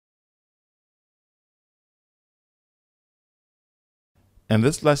In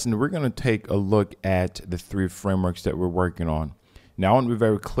this lesson, we're going to take a look at the 3 frameworks that we're working on. Now, I want to be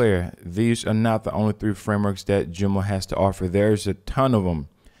very clear. These are not the only 3 frameworks that Joomla has to offer. There's a ton of them,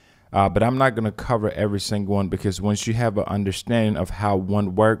 but I'm not going to cover every single one, because once you have an understanding of how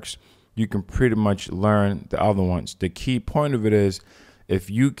one works, you can pretty much learn the other ones. The key point of it is, if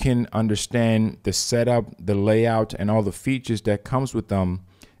you can understand the setup, the layout, and all the features that comes with them,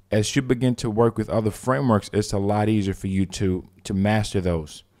 as you begin to work with other frameworks, it's a lot easier for you to master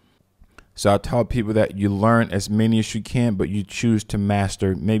those. So I tell people that you learn as many as you can, but you choose to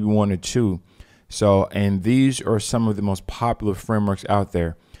master maybe 1 or 2. So, and these are some of the most popular frameworks out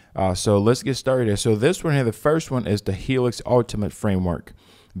there. So let's get started here. So this one here, the first one is the Helix Ultimate framework.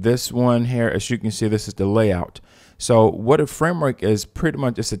 This one here, as you can see, this is the layout. So what a framework is, pretty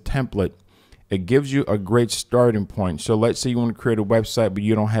much it's a template. It gives you a great starting point. So let's say you want to create a website, but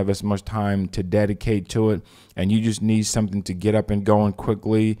you don't have as much time to dedicate to it, and you just need something to get up and going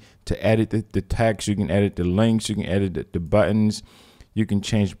quickly, to edit the text. You can edit the links, you can edit the buttons, you can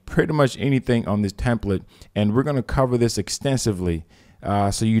change pretty much anything on this template. And we're going to cover this extensively,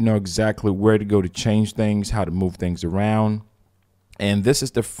 so you know exactly where to go to change things, how to move things around. And this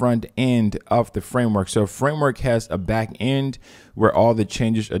is the front end of the framework. So a framework has a back end where all the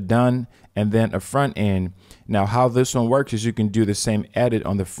changes are done, and then a front end. Now, how this one works is you can do the same edit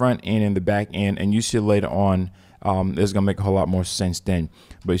on the front end and the back end, and you see later on, it's gonna make a whole lot more sense then.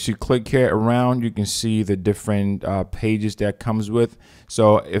 But if you click here around, you can see the different pages that comes with.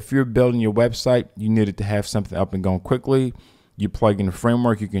 So if you're building your website, you needed to have something up and going quickly. You plug in the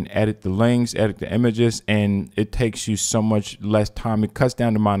framework, you can edit the links, edit the images, and it takes you so much less time. It cuts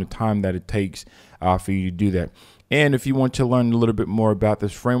down the amount of time that it takes for you to do that. And if you want to learn a little bit more about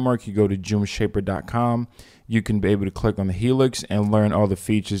this framework, you go to Joomla.com. You can be able to click on the Helix and learn all the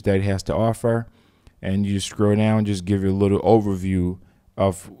features that it has to offer. And you just scroll down, just give you a little overview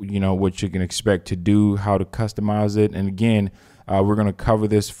of what you can expect to do, how to customize it. And again, we're going to cover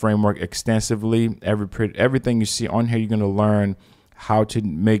this framework extensively. Everything you see on here, you're going to learn how to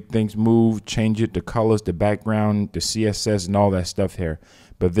make things move, change it, the colors, the background, the CSS, and all that stuff here.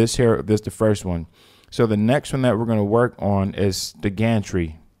 But this is the first one. So the next one that we're going to work on is the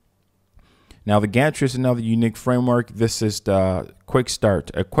Gantry. Now, the Gantry is another unique framework. This is the Quick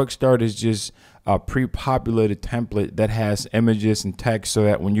Start. A Quick Start is just a pre-populated template that has images and text, so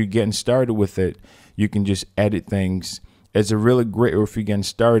that when you're getting started with it, you can just edit things. It's a really great way if you're getting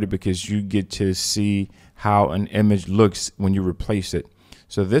started, because you get to see how an image looks when you replace it.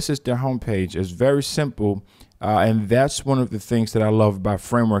 So this is their homepage. It's very simple. And that's one of the things that I love about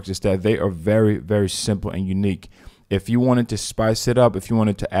frameworks, is that they are very, very simple and unique. If you wanted to spice it up, if you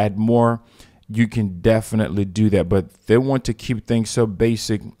wanted to add more, you can definitely do that. But they want to keep things so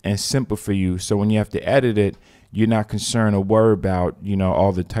basic and simple for you. So when you have to edit it, you're not concerned or worried about,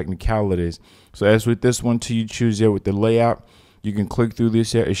 all the technicalities. So as with this one, you choose here with the layout, you can click through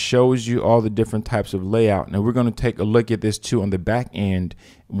this here. It shows you all the different types of layout. Now we're going to take a look at this too on the back end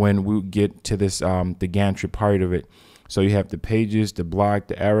when we get to this, the Gantry part of it. So you have the pages, the block,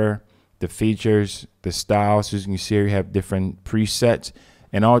 the error, the features, the styles. So as you can see here, you have different presets,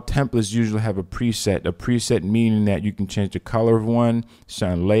 and all templates usually have a preset meaning that you can change the color of one,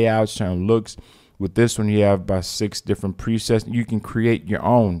 certain layouts, certain looks. With this one, you have about 6 different presets. You can create your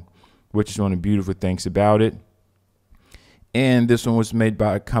own, which is one of the beautiful things about it. And this one was made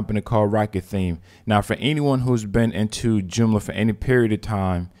by a company called Rocket Theme. Now, for anyone who's been into Joomla for any period of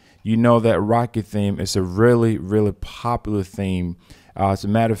time, you know that Rocket Theme is a really, really popular theme. As a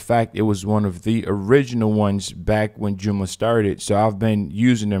matter of fact, it was one of the original ones back when Joomla started. So I've been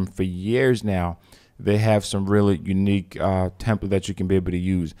using them for years now. They have some really unique template that you can be able to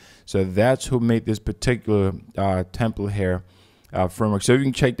use. So that's who made this particular template here. Framework. So you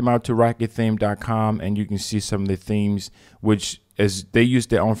can check them out to rockettheme.com, and you can see some of the themes, which as they use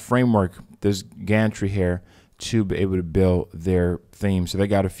their own framework, this Gantry here, to be able to build their themes. So they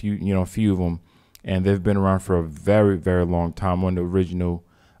got a few of them, and they've been around for a very, very long time. One of the original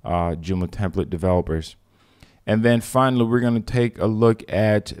Joomla template developers. And then finally, we're going to take a look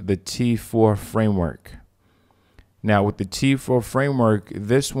at the T4 framework. Now with the T4 framework,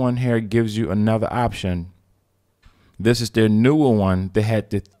 this one here gives you another option. This is their newer one. They had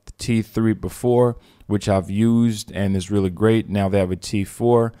the T3 before, which I've used and is really great. Now they have a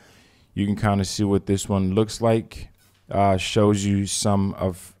T4. You can kind of see what this one looks like. Shows you some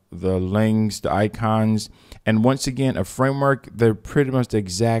of the links, the icons. And once again, a framework, they're pretty much the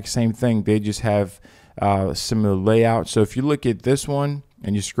exact same thing. They just have similar layout. So if you look at this one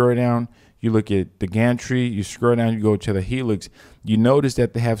and you scroll down, you look at the Gantry, you scroll down, you go to the Helix, you notice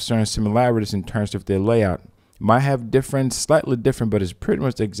that they have certain similarities in terms of their layout. might have different, slightly different, but it's pretty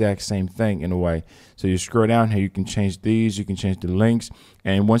much the exact same thing in a way. So you scroll down here, you can change these, you can change the links.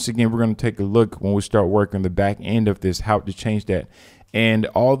 And once again, we're going to take a look when we start working on the back end of this, how to change that. And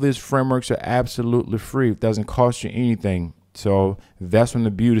all these frameworks are absolutely free. It doesn't cost you anything. So that's one of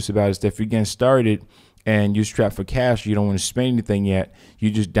the beauties about it, is that if you're getting started and you're strapped for cash, you don't want to spend anything yet, you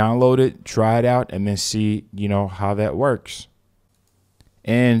just download it, try it out, and then see, how that works.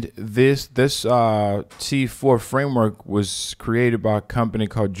 And this T4 framework was created by a company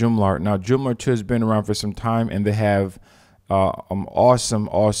called Joomla. Now, Joomla 2 has been around for some time, and they have awesome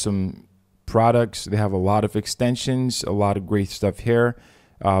products. They have a lot of extensions, a lot of great stuff here.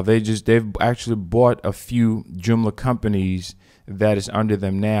 They've actually bought a few Joomla companies that is under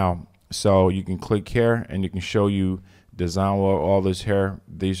them now. So you can click here and you can show you design all this here.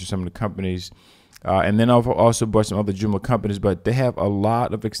 These are some of the companies. And then I've also bought some other Joomla companies, but they have a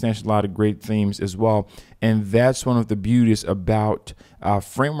lot of extensions, a lot of great themes as well. And that's one of the beauties about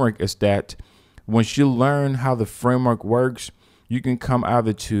framework, is that once you learn how the framework works, you can come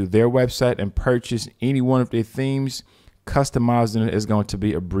either to their website and purchase any one of their themes. Customizing it is going to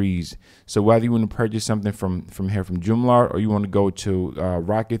be a breeze. So whether you want to purchase something from Joomla, or you want to go to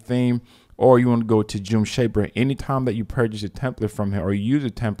Rocket Theme, or you want to go to Joomshaper, anytime that you purchase a template from here or use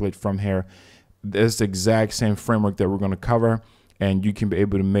a template from here, it's the exact same framework that we're going to cover, and you can be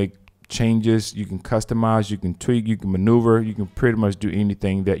able to make changes. You can customize, you can tweak, you can maneuver, you can pretty much do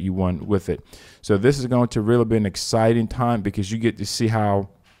anything that you want with it. So this is going to really be an exciting time, because you get to see how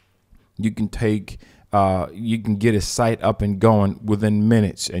you can take you can get a site up and going within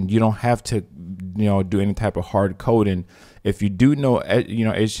minutes, and you don't have to do any type of hard coding. If you do know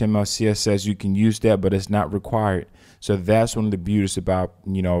HTML, CSS, you can use that, but it's not required. So that's one of the beauties about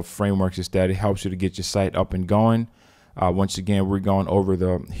frameworks, is that it helps you to get your site up and going. Once again, we're going over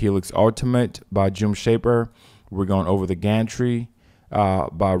the Helix Ultimate by Joomshaper. We're going over the Gantry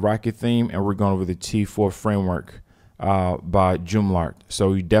by Rocket Theme, and we're going over the T4 framework by Joomla.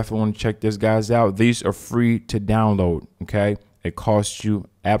 So you definitely want to check these guys out. These are free to download. Okay, it costs you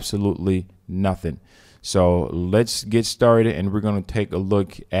absolutely nothing. So let's get started, and we're going to take a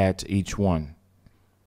look at each one.